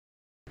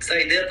Сега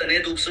идеята не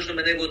е да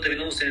обсъждаме неговата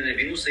виновност или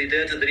невинност, а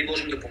идеята е дали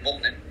можем да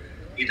помогнем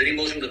и дали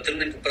можем да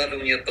тръгнем по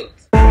правилния път.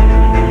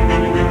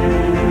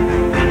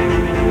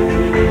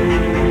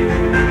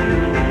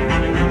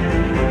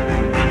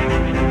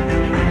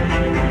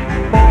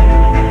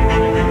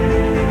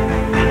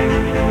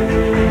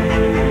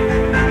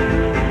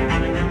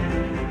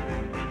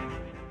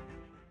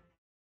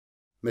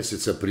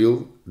 Месец април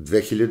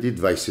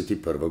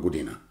 2021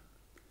 година.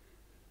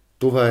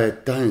 Това е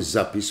таен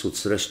запис от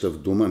среща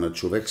в дома на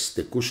човек с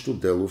текущо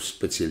дело в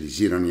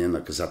Специализирания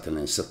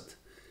наказателен съд,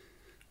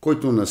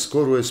 който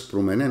наскоро е с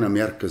променена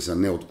мярка за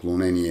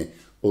неотклонение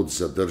от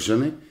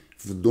задържане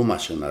в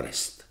домашен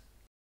арест.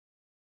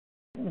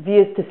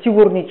 Вие сте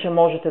сигурни, че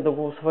можете да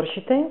го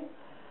свършите?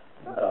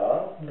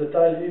 Да,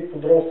 детайли и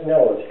подробности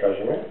няма да ти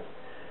кажем.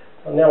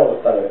 Няма да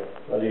стане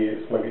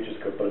с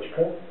магическа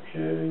пръчка.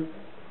 Ще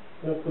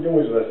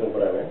необходимо известно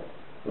време,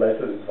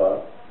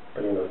 месец-два,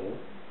 примерно.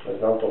 Не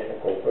знам точно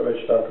колко е.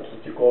 Вече там като се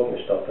стиковат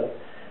нещата.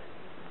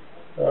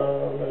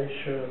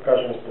 Ще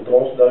кажем с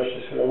подробност,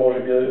 даже ще може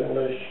би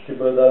ще ти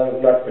бъде даден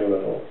знак,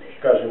 примерно.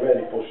 Ще кажем,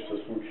 какво ще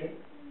се случи.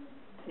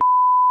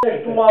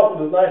 Нещо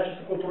малко да знаеш, че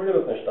се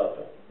контролират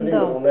нещата.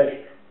 Примерно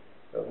нещо.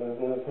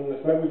 Не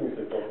сме го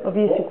измислили точно. А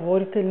вие си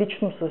говорите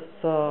лично с...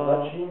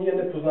 Значи ние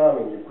не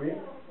познаваме никой.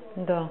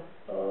 Да.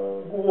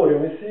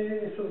 Говорим си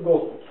с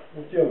Господ.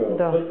 Отиваме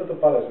в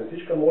църквата, падаме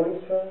светичка, молим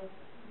се.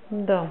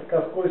 Да.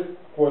 Така, с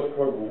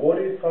кой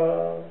говори,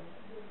 това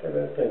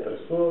тебе те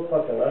интересува,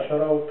 това е наша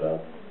работа.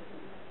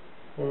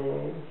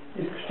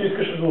 Ще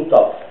искаш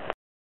резултат.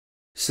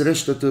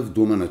 Срещата в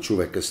дома на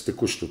човека с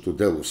текущото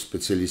дело в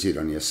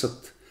Специализирания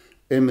съд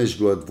е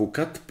между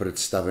адвокат,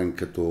 представен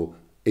като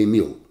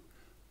Емил,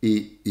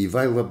 и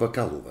Ивайла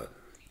Бакалова,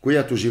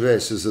 която живее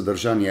с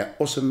задържания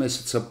 8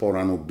 месеца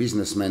по-рано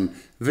бизнесмен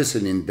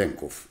Веселин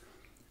Денков,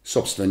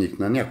 собственик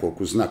на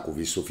няколко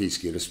знакови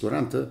софийски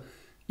ресторанта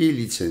и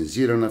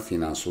лицензирана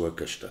финансова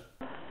къща.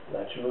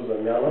 Значи в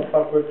замяна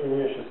това, което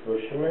ние ще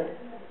свършим,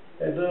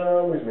 е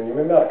да му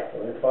измениме мярката.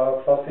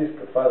 Това се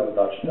иска, това е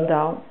задачата.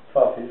 Да.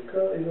 Това се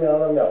иска измяна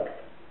на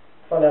мярката.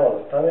 Това няма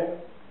да стане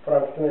в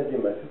рамките на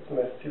един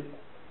месец.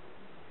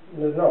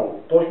 Не знам.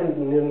 Точно,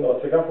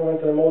 сега в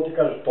момента не мога да ти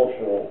кажа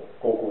точно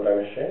колко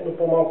време ще е, но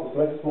по-малко от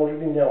месец може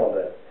би няма да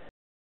е.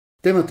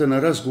 Темата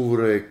на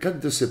разговора е как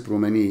да се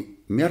промени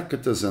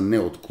мярката за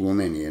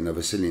неотклонение на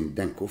Веселин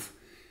Денков,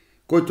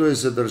 който е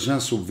задържан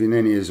с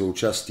обвинение за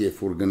участие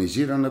в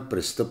организирана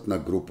престъпна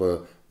група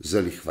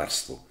за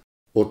лихварство.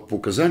 От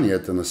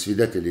показанията на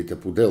свидетелите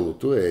по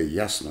делото е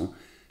ясно,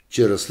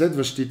 че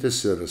разследващите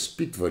са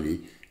разпитвали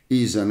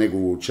и за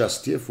негово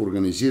участие в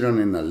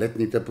организиране на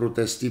летните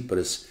протести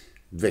през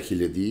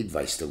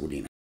 2020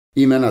 година.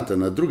 Имената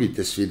на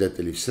другите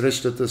свидетели в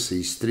срещата са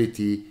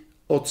изтрити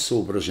от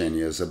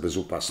съображения за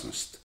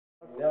безопасност.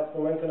 Аз в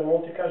момента не мога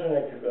да ти кажа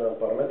някакви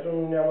параметри,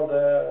 но няма да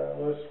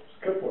е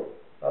скъпо.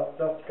 Аз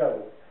ти казвам.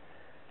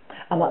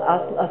 Ама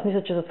аз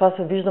мисля, че за това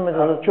се виждаме,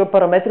 да чуя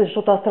параметри,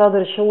 защото аз трябва да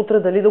реша утре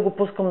дали да го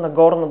пускам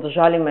нагорно, да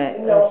жалиме.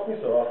 Няма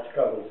смисъл, аз ти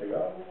казвам сега.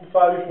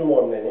 Това е лично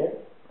мое мнение.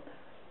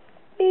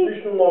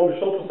 Лично мое,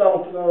 защото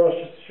само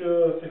ще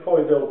се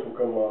ходи делото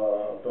към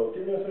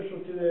апелативния съд, ще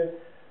отиде.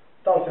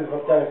 Там се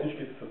извъртяне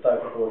всичките състави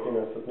в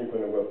апелативния съд, никой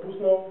не го е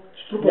пуснал.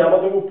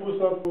 Няма да го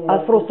пуснат.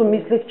 Аз просто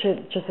мислех,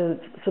 че се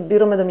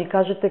събираме да ми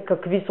кажете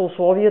какви са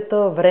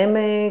условията,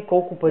 време,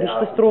 колко пари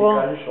ще струва.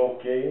 Ако ти кажеш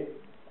окей,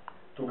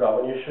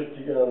 тогава ние ще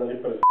ти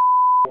през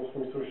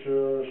смисъл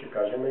ще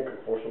кажем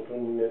какво, защото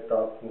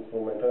в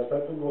момента не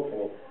сме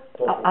подготвени.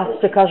 Аз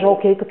ще кажа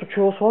окей, като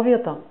чуя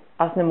условията.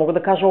 Аз не мога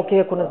да кажа окей,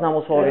 ако не знам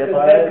условията.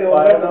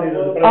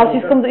 Аз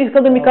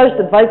искам да ми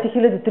кажете 20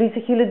 000,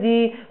 30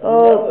 000...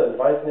 Няма да е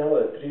 20, няма да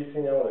е 30,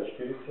 няма да е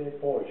 40,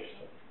 повече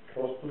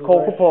са.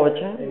 Колко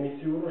повече?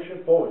 Сигурно ще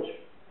е повече.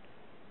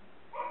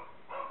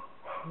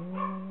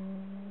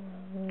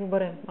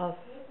 Добре,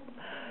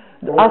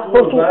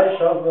 Просто знаеш,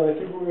 да не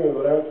си губим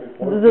времето.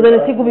 За да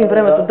не си губим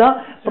времето,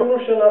 да.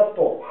 Сигурно ще е над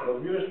 100,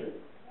 разбираш ли?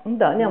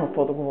 Да, няма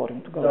какво да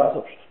говорим тогава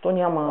изобщо. То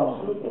няма...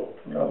 Абсолютно,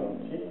 казвам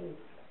ти.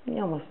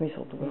 Няма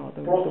смисъл тогава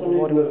да говорим.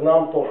 Просто не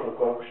знам точно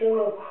колко ще,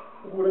 но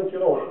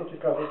ориентировъчно ти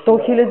казвам.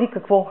 100 000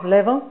 какво?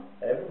 Лева?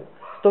 Евро.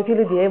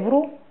 100 000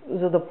 евро,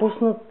 за да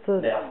пуснат...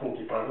 Не, аз не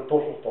ти казвам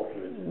точно 100 000.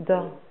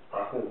 Да.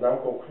 Аз не знам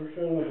колко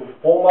ще, но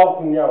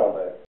по-малко няма да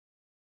е.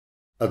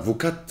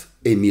 Адвокат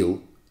Емил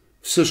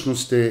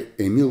всъщност е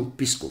Емил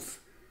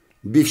Писков,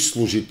 бивш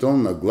служител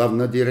на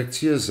Главна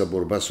дирекция за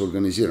борба с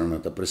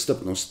организираната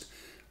престъпност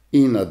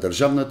и на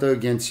Държавната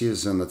агенция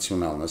за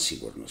национална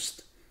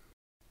сигурност.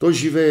 Той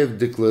живее в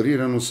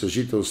декларирано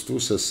съжителство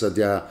с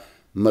съдия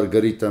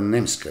Маргарита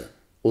Немска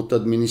от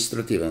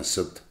Административен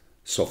съд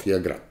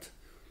София-град,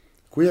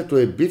 която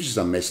е бивш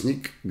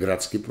заместник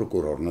градски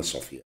прокурор на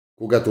София.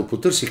 Когато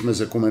потърсихме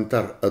за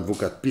коментар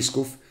адвокат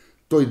Писков,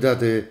 той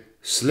даде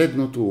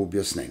следното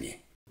обяснение.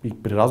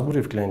 И при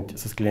разговори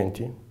с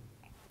клиенти,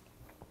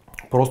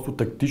 просто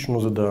тактично,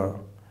 за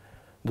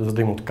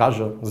да им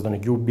откажа, за да не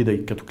ги обида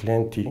и като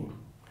клиенти,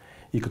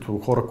 и като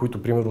хора,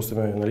 които примерно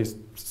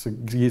са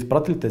ги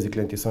изпратили тези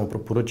клиенти, са ме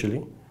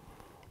препоръчали,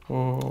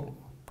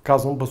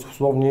 казвам,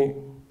 баснословни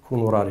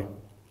хонорари.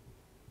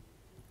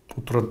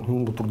 От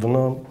рода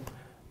на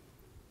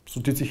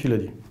стотици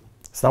хиляди.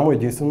 Само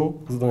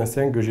единствено, за да не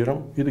се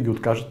ангажирам и да ги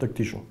откажа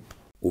тактично.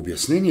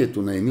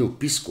 Обяснението на Емил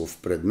Писков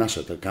пред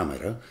нашата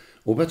камера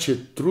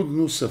обаче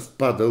трудно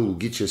съвпада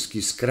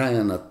логически с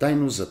края на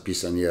тайно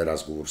записания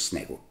разговор с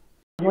него.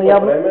 Но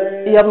явно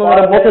не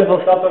работят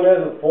в... Вратата не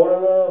е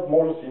затворена,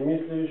 може да си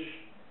мислиш,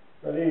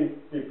 нали,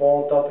 и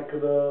по-нататък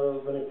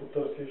да не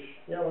потърсиш.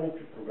 Няма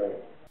никакви проблеми.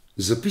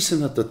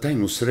 Записаната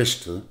тайно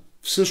среща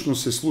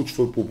всъщност се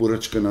случва по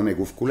поръчка на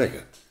негов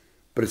колега,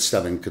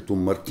 представен като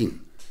Мартин.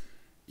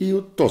 И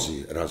от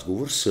този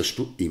разговор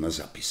също има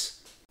запис.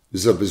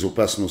 За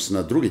безопасност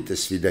на другите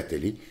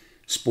свидетели,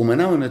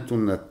 споменаването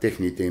на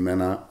техните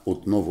имена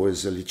отново е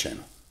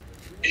заличено.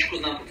 Всичко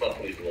знам по това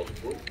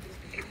производство,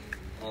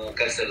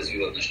 как се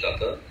развиват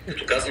нещата.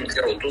 Като казвам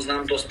цялото,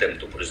 знам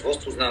досъдебното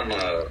производство, знам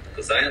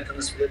показанията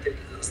на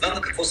свидетелите, знам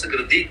на какво се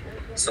гради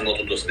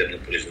самото досъдебно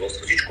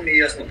производство. Всичко ми е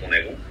ясно по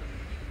него.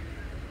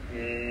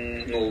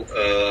 Но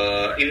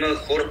има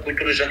хора,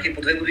 които лежаха и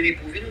по 2 години и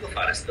половина в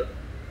ареста.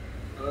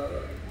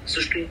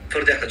 Също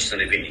твърдяха, че са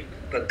невинни.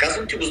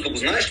 Казвам ти го, за да го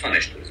знаеш това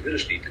нещо,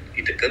 разбираш ли,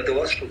 и така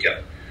дела срещу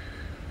тях.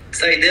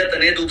 Сега идеята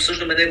не е да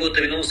обсъждаме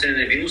неговата виновност или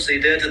невинност, а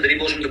идеята е дали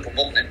можем да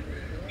помогнем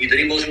и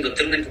дали можем да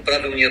тръгнем по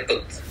правилния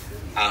път.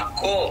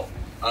 Ако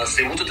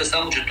се лутате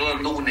само, че той е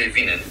много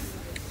невинен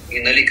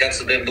и нали как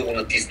се да е много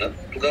натиснат,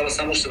 тогава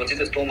само ще се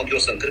въртите в този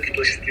магиосен кръг и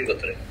той ще стои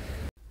вътре.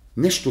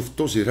 Нещо в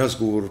този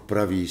разговор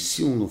прави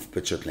силно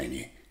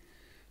впечатление.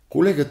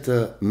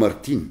 Колегата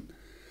Мартин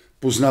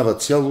познава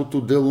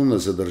цялото дело на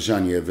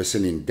задържания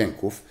Веселин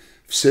Денков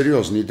в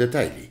сериозни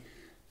детайли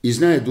и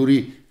знае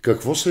дори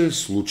какво се е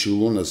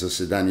случило на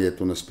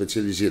заседанието на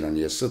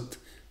Специализирания съд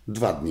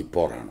 2 дни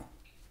по-рано.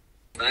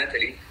 Знаете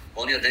ли,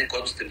 ония ден,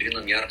 когато сте били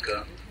на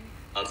мярка,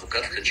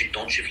 адвокат Хаджи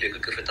Дончев ли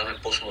какъв е там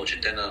е почнал да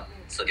чете на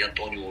съдия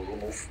Тонио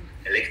Румов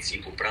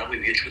лекции по право и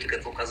вие чуете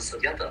какво каза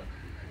съдята?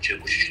 Че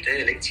ако ще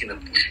чете лекции на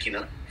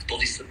Пушкина, в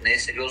този съд не е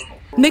сериозно.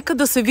 Нека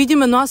да се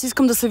видиме, но аз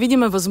искам да се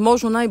видиме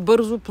възможно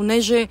най-бързо,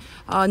 понеже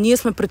ние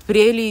сме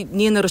предприели,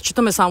 ние не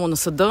разчитаме само на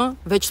съда,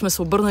 вече сме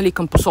се обърнали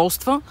към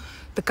посолства,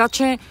 така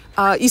че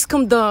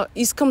искам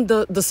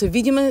да се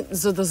видиме,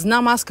 за да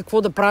знам аз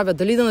какво да правя,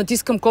 дали да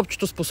натискам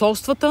копчето с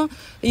посолствата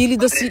или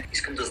да си...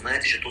 Искам да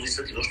знаете, че този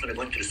съд изобщо не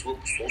го интересува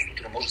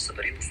посолството, не може да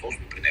събере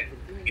посолство при него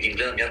и да им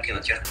гледа мярки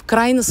на тях. В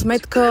крайна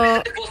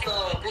сметка... Какво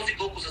става въпрос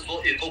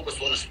и колко е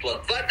сложна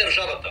ситуация? Това е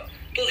държавата.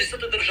 Този съд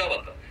е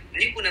държавата.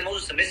 Никой не може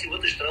да се меси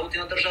вътрешните работи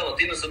на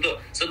държавата и на съда.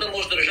 Съда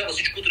може да решава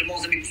всичко, утре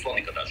може да вземе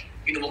посланника даже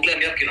и да му гледа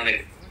мярки на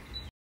него.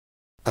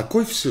 А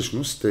кой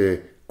всъщност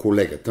е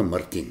колегата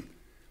Мартин?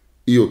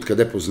 И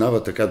откъде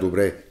познава така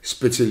добре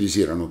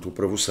специализираното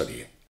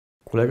правосъдие?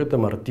 Колегата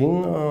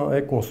Мартин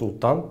е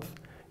консултант,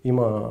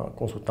 има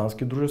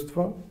консултантски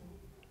дружества,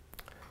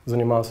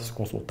 занимава се с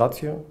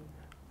консултация,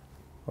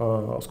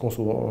 с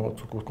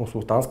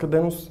консултантска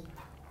дейност,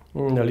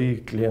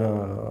 нали,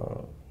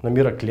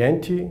 намира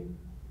клиенти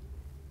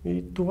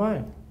и това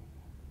е.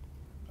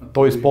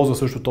 Той използва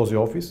също този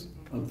офис.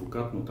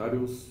 Адвокат,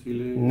 нотариус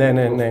или...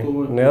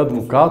 Не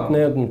адвокат,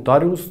 не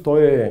нотариус,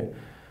 той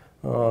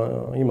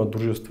има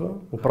дружества,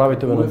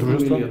 управителя на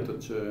дружества. Кой е фамилията,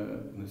 че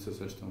не се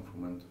сещам в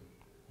момента?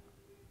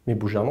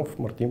 Божанов,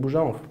 Мартин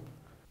Божанов.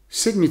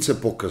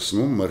 Седмица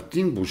по-късно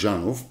Мартин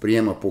Божанов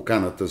приема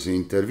поканата за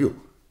интервю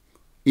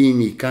и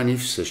ни кани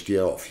в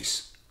същия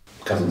офис.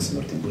 Казвам се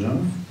Мартин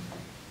Божанов.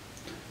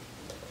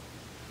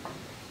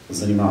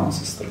 Занимавам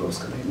се с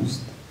търговска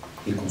дейност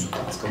и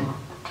консултантска.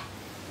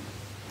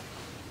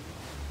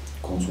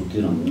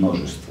 Консултирам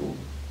множество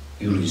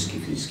юридически и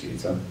физически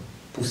лица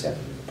по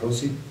всякакви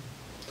въпроси.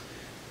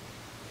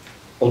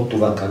 От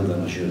това как да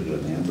аранжират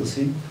градината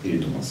си или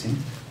дома си,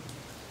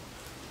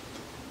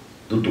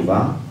 до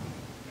това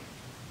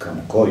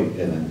към кой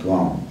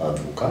евентуално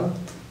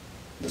адвокат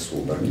да се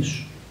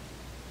обърнеш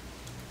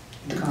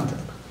и така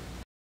нататък.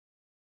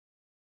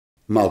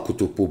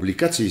 Малкото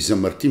публикации за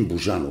Мартин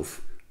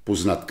Божанов,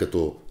 познат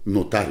като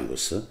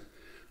нотариуса,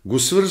 го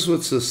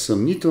свързват с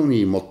съмнителни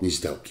имотни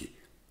сделки.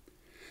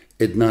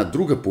 Една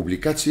друга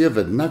публикация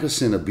веднага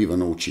се набива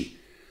на очи.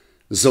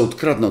 За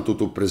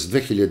откраднатото през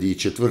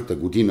 2004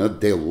 година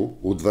дело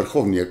от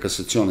Върховния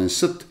касационен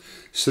съд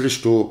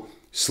срещу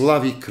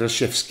Слави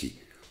Крашевски,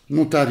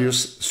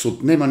 нотариус с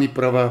отнемани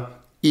права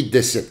и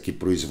десетки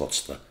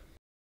производства.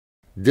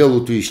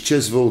 Делото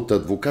изчезва от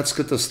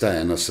адвокатската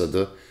стая на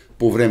съда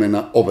по време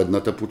на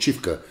обедната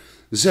почивка,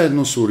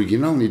 заедно с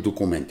оригинални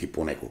документи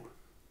по него.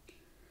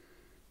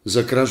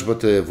 За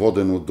кражбата е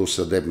водено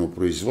досъдебно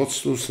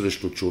производство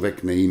срещу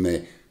човек на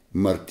име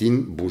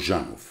Мартин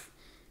Божанов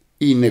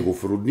и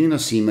негов роднина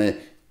с име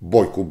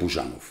Бойко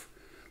Божанов.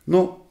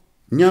 Но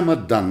няма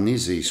данни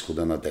за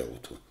изхода на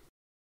делото.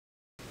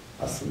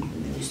 Аз съм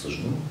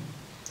неосъждан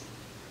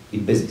и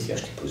без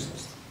висящи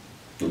производства.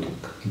 До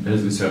тук.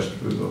 Без висящи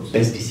производства?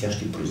 Без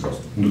висящи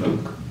производства. До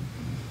тук.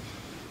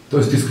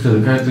 Тоест искате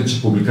да кажете,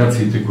 че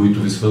публикациите,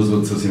 които ви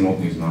свързват с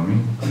имотни измами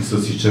и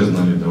с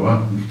изчезнали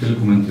дела, бихте ли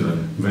коментирали?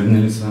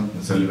 Ведни ли са?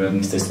 Не са ли ведни?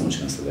 Естествено,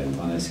 че не са ведни.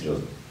 Това не е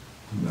сериозно.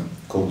 Да.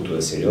 Колкото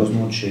е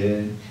сериозно,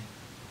 че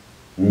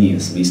ние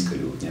сме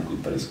искали от някой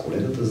пари с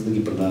колегата, за да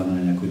ги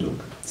предаваме на някой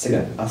друг.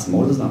 Сега, аз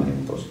мога да знам един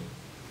въпрос.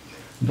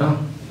 Да.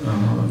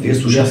 Вие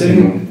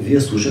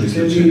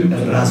слушате ли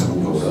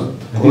разговора?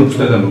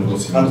 Последен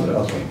въпрос.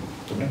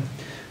 Добре.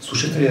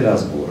 Слушате ли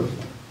разговора,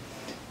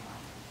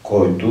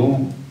 който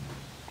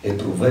е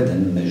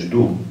проведен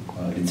между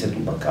лицето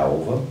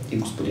Бакалова и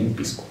господин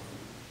Писков?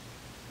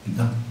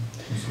 Да,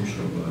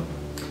 слушам.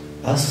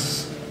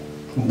 Аз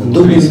на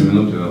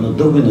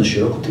дълго и на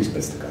широко, 35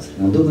 сте казали,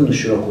 на дълго и на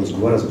широко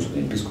разговаря с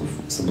господин Писков,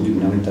 събуди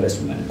голям интерес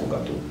от мене,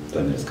 когато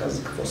той ми разказа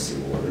за какво са си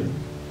говорили.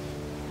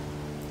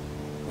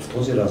 В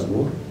този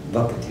разговор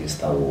 2 пъти е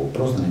ставало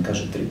въпрос, да не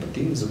кажа 3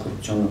 пъти, за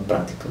корупционна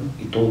практика,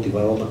 и то от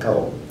Ивайла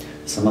Бакалова.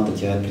 Самата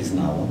тя е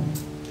признала,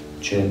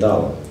 че е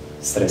дала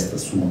средства,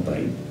 сума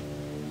пари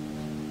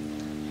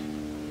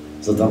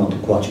за 2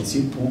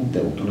 докладчици по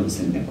делото на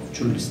Веселин Денков.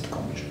 Чули ли сте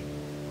такова нещо?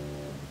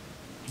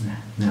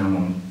 Не,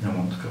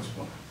 нямам такъв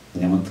спомен.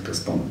 Няма такъв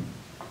спомен.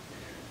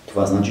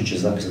 Това значи, че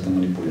записът е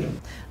манипулиран.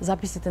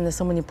 Записите не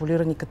са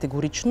манипулирани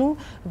категорично.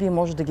 Вие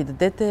може да ги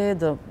дадете,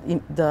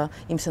 да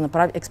им се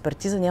направи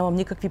експертиза, нямам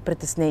никакви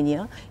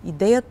притеснения.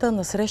 Идеята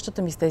на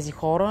срещата ми с тези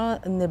хора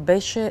не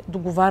беше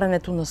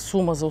договарянето на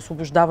сума за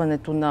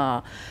освобождаването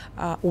на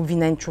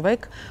обвинен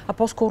човек, а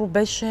по-скоро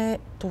беше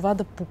това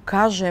да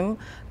покажем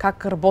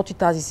как работи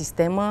тази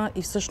система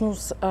и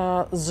всъщност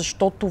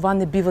защо това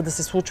не бива да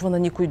се случва на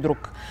никой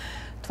друг.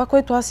 Това,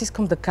 което аз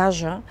искам да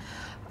кажа,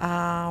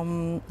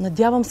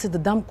 надявам се да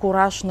дам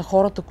кураж на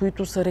хората,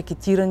 които са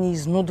рекетирани,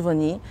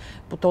 изнудвани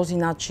по този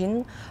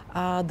начин,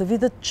 да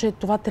видят, че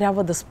това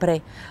трябва да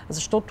спре.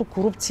 Защото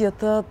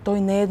корупцията,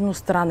 той не е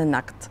едностранен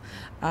акт.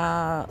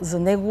 За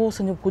него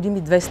са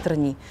необходими 2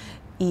 страни.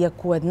 И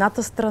ако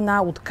едната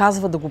страна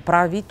отказва да го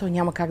прави, то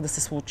няма как да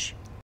се случи.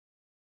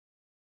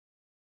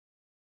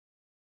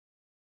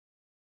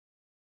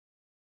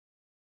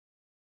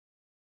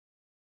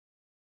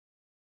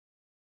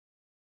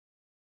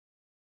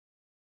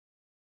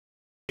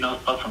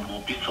 Аз съм го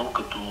описал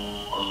като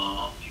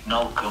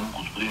сигнал към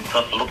господин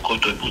Цацаров,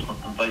 който е пуснат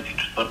на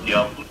 24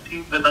 август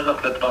и веднага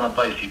след това на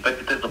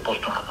 25 те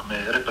започнаха да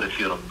ме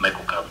репресират,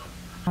 меко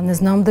казвам. Не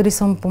знам дали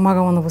съм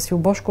помагала на Васил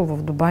Божков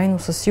в Дубай, но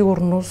със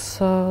сигурност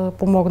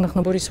помогнах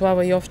на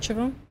Борислава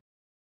Йовчева.